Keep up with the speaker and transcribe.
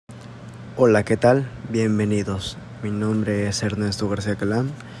Hola, ¿qué tal? Bienvenidos. Mi nombre es Ernesto García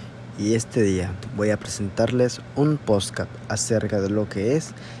Calán y este día voy a presentarles un podcast acerca de lo que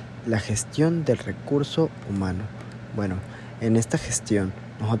es la gestión del recurso humano. Bueno, en esta gestión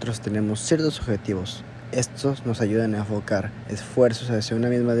nosotros tenemos ciertos objetivos. Estos nos ayudan a enfocar esfuerzos hacia una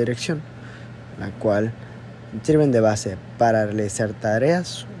misma dirección, la cual sirven de base para realizar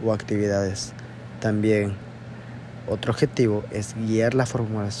tareas o actividades. También otro objetivo es guiar la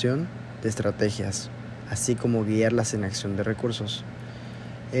formulación de estrategias, así como guiarlas en acción de recursos.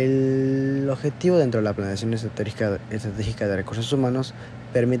 El objetivo dentro de la planeación estratégica de recursos humanos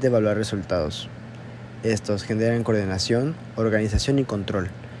permite evaluar resultados. Estos generan coordinación, organización y control,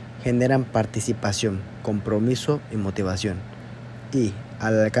 generan participación, compromiso y motivación, y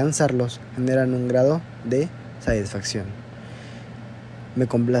al alcanzarlos generan un grado de satisfacción. Me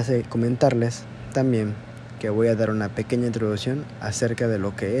complace comentarles también que voy a dar una pequeña introducción acerca de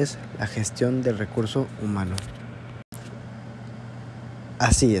lo que es la gestión del recurso humano.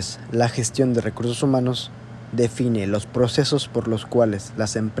 Así es, la gestión de recursos humanos define los procesos por los cuales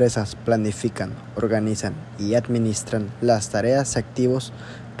las empresas planifican, organizan y administran las tareas y activos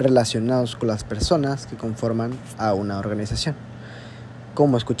relacionados con las personas que conforman a una organización.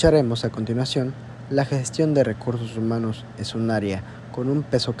 Como escucharemos a continuación, la gestión de recursos humanos es un área con un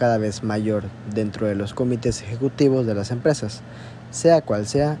peso cada vez mayor dentro de los comités ejecutivos de las empresas, sea cual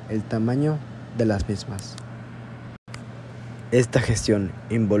sea el tamaño de las mismas. Esta gestión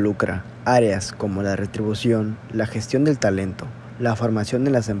involucra áreas como la retribución, la gestión del talento, la formación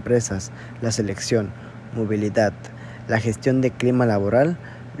de las empresas, la selección, movilidad, la gestión de clima laboral,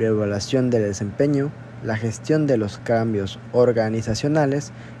 la evaluación del desempeño, la gestión de los cambios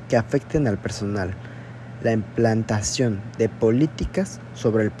organizacionales que afecten al personal, la implantación de políticas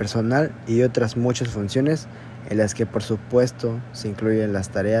sobre el personal y otras muchas funciones en las que por supuesto se incluyen las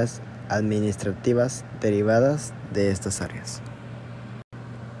tareas administrativas derivadas de estas áreas.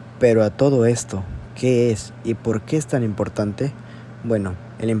 Pero a todo esto, ¿qué es y por qué es tan importante? Bueno,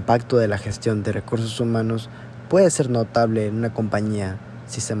 el impacto de la gestión de recursos humanos puede ser notable en una compañía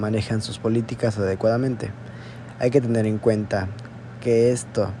si se manejan sus políticas adecuadamente. Hay que tener en cuenta que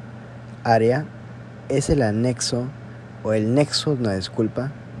esta área es el nexo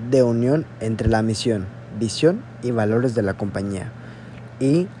de unión entre la misión, visión y valores de la compañía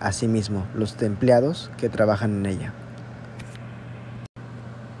y, asimismo, los empleados que trabajan en ella.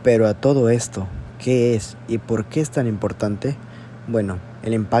 Pero a todo esto, ¿qué es y por qué es tan importante? Bueno,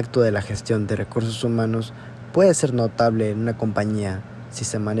 el impacto de la gestión de recursos humanos puede ser notable en una compañía si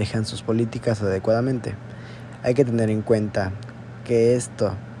se manejan sus políticas adecuadamente. Hay que tener en cuenta que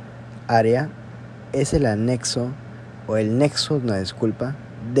esta área es el nexo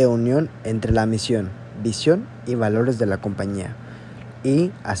de unión entre la misión, visión y valores de la compañía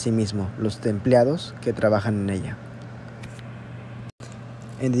y, asimismo, los empleados que trabajan en ella.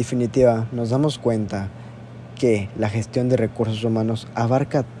 En definitiva, nos damos cuenta que la gestión de recursos humanos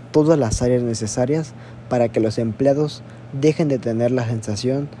abarca todas las áreas necesarias para que los empleados dejen de tener la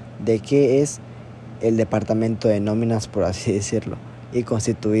sensación de que es el departamento de nóminas, por así decirlo, y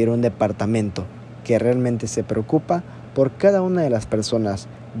constituir un departamento que realmente se preocupa por cada una de las personas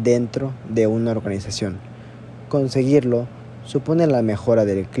dentro de una organización. Conseguirlo supone la mejora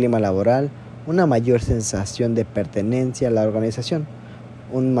del clima laboral, una mayor sensación de pertenencia a la organización,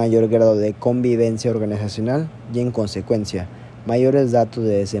 un mayor grado de convivencia organizacional y, en consecuencia, mayores datos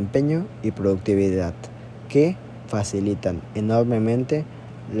de desempeño y productividad que facilitan enormemente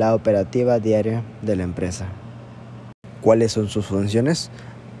la operativa diaria de la empresa. ¿Cuáles son sus funciones?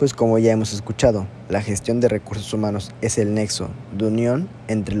 Pues como ya hemos escuchado, la gestión de recursos humanos es el nexo de unión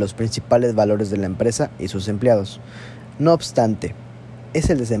entre los principales valores de la empresa y sus empleados. No obstante, es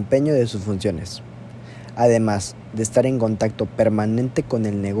el desempeño de sus funciones, además de estar en contacto permanente con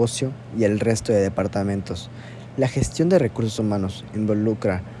el negocio y el resto de departamentos. La gestión de recursos humanos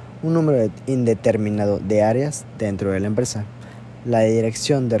involucra un número indeterminado de áreas dentro de la empresa. La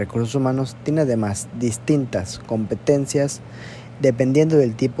dirección de recursos humanos tiene además distintas competencias dependiendo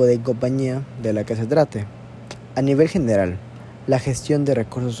del tipo de compañía de la que se trate. A nivel general, la gestión de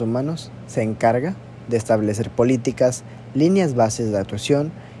recursos humanos se encarga de establecer políticas, líneas bases de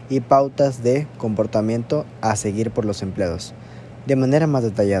actuación y pautas de comportamiento a seguir por los empleados. De manera más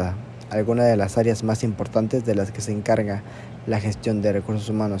detallada, algunas de las áreas más importantes de las que se encarga la gestión de recursos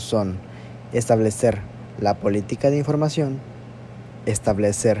humanos son establecer la política de información,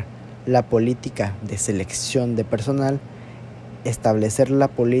 establecer la política de selección de personal, establecer la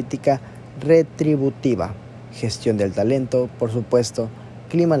política retributiva, gestión del talento, por supuesto,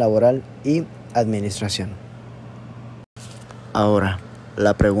 clima laboral y administración. Ahora,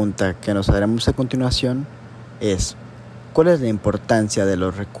 La pregunta que nos haremos a continuación es: ¿cuál es la importancia de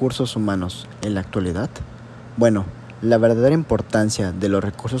los recursos humanos en la actualidad? Bueno, la verdadera importancia de los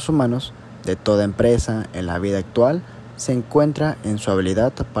recursos humanos de toda empresa en la vida actual se encuentra en su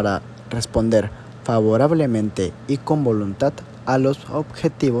habilidad para responder favorablemente y con voluntad a los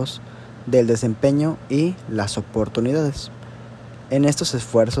objetivos del desempeño y las oportunidades. En estos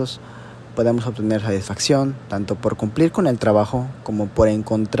esfuerzos podemos obtener satisfacción tanto por cumplir con el trabajo como por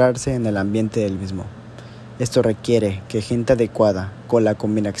encontrarse en el ambiente del mismo. Esto requiere que gente adecuada, con la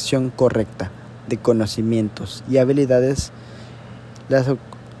combinación correcta de conocimientos y habilidades,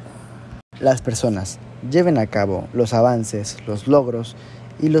 las personas lleven a cabo los avances, los logros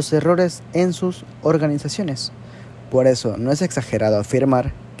y los errores en sus organizaciones. Por eso no es exagerado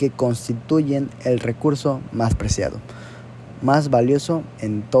afirmar que constituyen el recurso más preciado, más valioso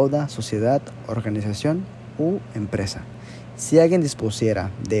en toda sociedad, organización u empresa. Si alguien dispusiera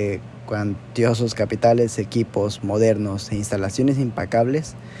de cuantiosos capitales, equipos modernos e instalaciones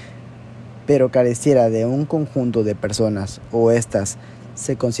impecables, pero careciera de un conjunto de personas o éstas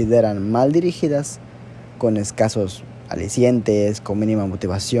se consideran mal dirigidas, con escasos alicientes, con mínima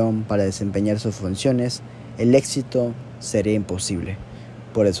motivación para desempeñar sus funciones, el éxito sería imposible.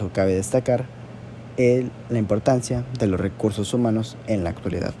 Por eso cabe destacar la importancia de los recursos humanos en la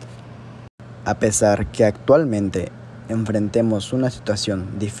actualidad. A pesar que actualmente enfrentemos una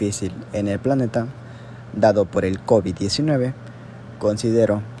situación difícil en el planeta, dado por el COVID-19,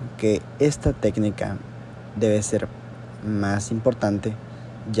 considero que esta técnica debe ser más importante,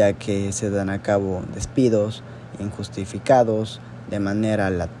 ya que se dan a cabo despidos injustificados de manera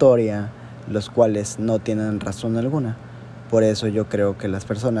aleatoria, los cuales no tienen razón alguna. Por eso yo creo que las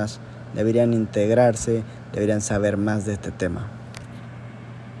personas deberían integrarse, deberían saber más de este tema.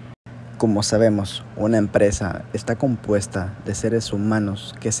 Como sabemos, una empresa está compuesta de seres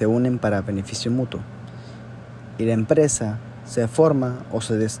humanos que se unen para beneficio mutuo. Y la empresa se forma o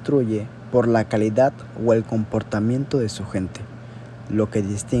se destruye por la calidad o el comportamiento de su gente. Lo que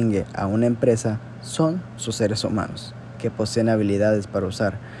distingue a una empresa son sus seres humanos, que poseen habilidades para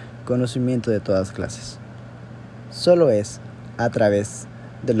usar conocimiento de todas clases. Solo es a través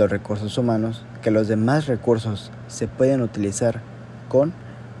de los recursos humanos que los demás recursos se pueden utilizar con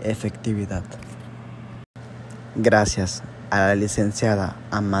efectividad. Gracias a la licenciada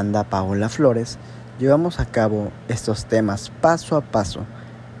Amanda Paola Flores, llevamos a cabo estos temas paso a paso,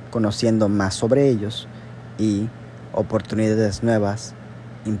 conociendo más sobre ellos y oportunidades nuevas,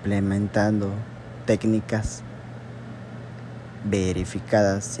 implementando técnicas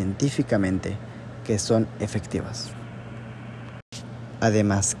verificadas científicamente que son efectivas.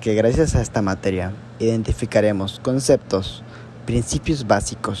 Además que gracias a esta materia identificaremos conceptos, principios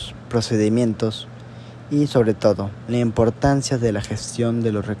básicos, procedimientos y sobre todo la importancia de la gestión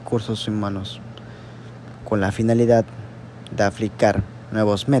de los recursos humanos, con la finalidad de aplicar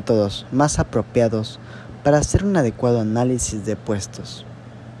nuevos métodos más apropiados para hacer un adecuado análisis de puestos.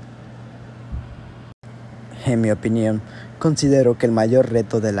 En mi opinión, considero que el mayor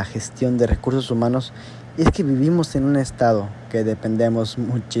reto de la gestión de recursos humanos es que vivimos en un estado que dependemos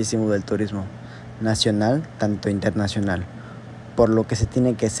muchísimo del turismo, nacional tanto internacional, por lo que se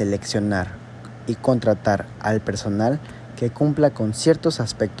tiene que seleccionar y contratar al personal que cumpla con ciertos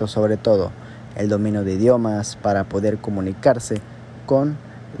aspectos, sobre todo el dominio de idiomas para poder comunicarse con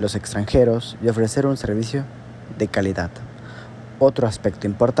los extranjeros y ofrecer un servicio de calidad. Otro aspecto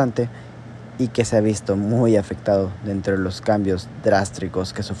importante y que se ha visto muy afectado dentro de los cambios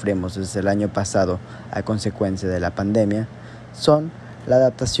drásticos que sufrimos desde el año pasado a consecuencia de la pandemia son la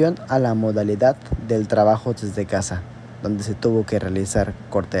adaptación a la modalidad del trabajo desde casa, donde se tuvo que realizar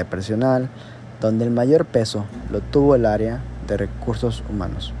corte de personal, donde el mayor peso lo tuvo el área de recursos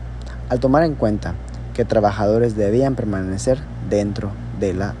humanos, al tomar en cuenta que trabajadores debían permanecer dentro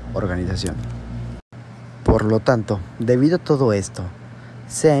de la organización. Por lo tanto, debido a todo esto,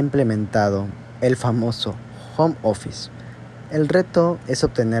 se ha implementado el famoso home office. El reto es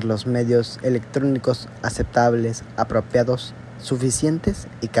obtener los medios electrónicos aceptables, apropiados, suficientes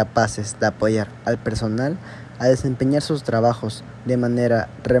y capaces de apoyar al personal a desempeñar sus trabajos de manera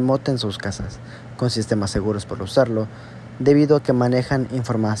remota en sus casas, con sistemas seguros para usarlo, debido a que manejan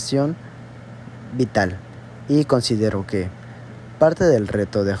información vital. Y considero que parte del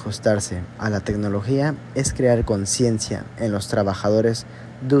reto de ajustarse a la tecnología es crear conciencia en los trabajadores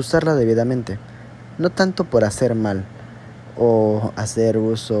de usarla debidamente, no tanto por hacer mal o hacer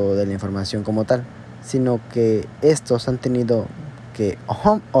uso de la información como tal, sino que estos han tenido que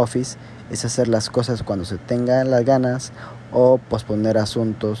home office es hacer las cosas cuando se tengan las ganas o posponer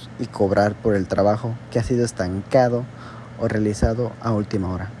asuntos y cobrar por el trabajo que ha sido estancado o realizado a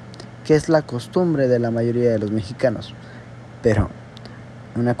última hora, que es la costumbre de la mayoría de los mexicanos. Pero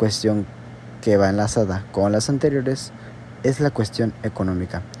una cuestión que va enlazada con las anteriores es la cuestión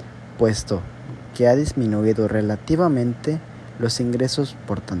económica, puesto que ha disminuido relativamente los ingresos,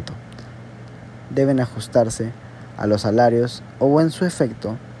 por tanto, deben ajustarse a los salarios o, en su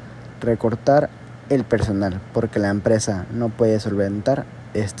efecto, recortar el personal, porque la empresa no puede solventar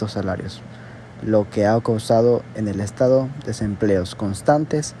estos salarios, lo que ha causado en el estado desempleos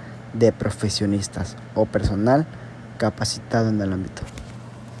constantes de profesionistas o personal capacitado en el ámbito.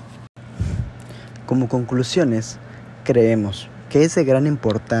 Como conclusiones, creemos que es de gran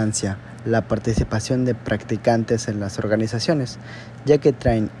importancia la participación de practicantes en las organizaciones, ya que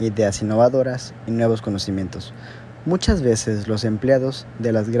traen ideas innovadoras y nuevos conocimientos. Muchas veces los empleados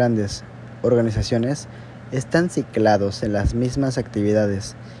de las grandes organizaciones están ciclados en las mismas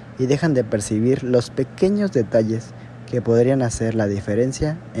actividades y dejan de percibir los pequeños detalles que podrían hacer la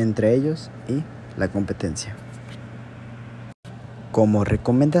diferencia entre ellos y la competencia. Como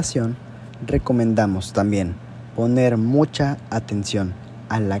recomendación, recomendamos también poner mucha atención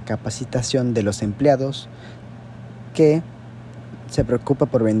a la capacitación de los empleados, que se preocupa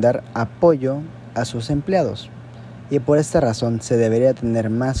por brindar apoyo a sus empleados, y por esta razón se debería tener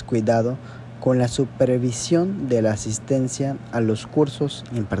más cuidado con la supervisión de la asistencia a los cursos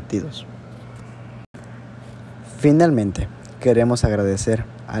impartidos. Finalmente, queremos agradecer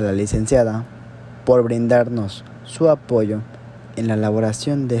a la licenciada por brindarnos su apoyo en la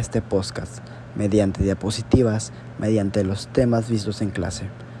elaboración de este podcast, mediante diapositivas, mediante los temas vistos en clase.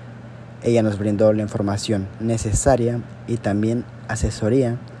 Ella nos brindó la información necesaria y también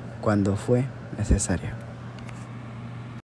asesoría cuando fue necesaria.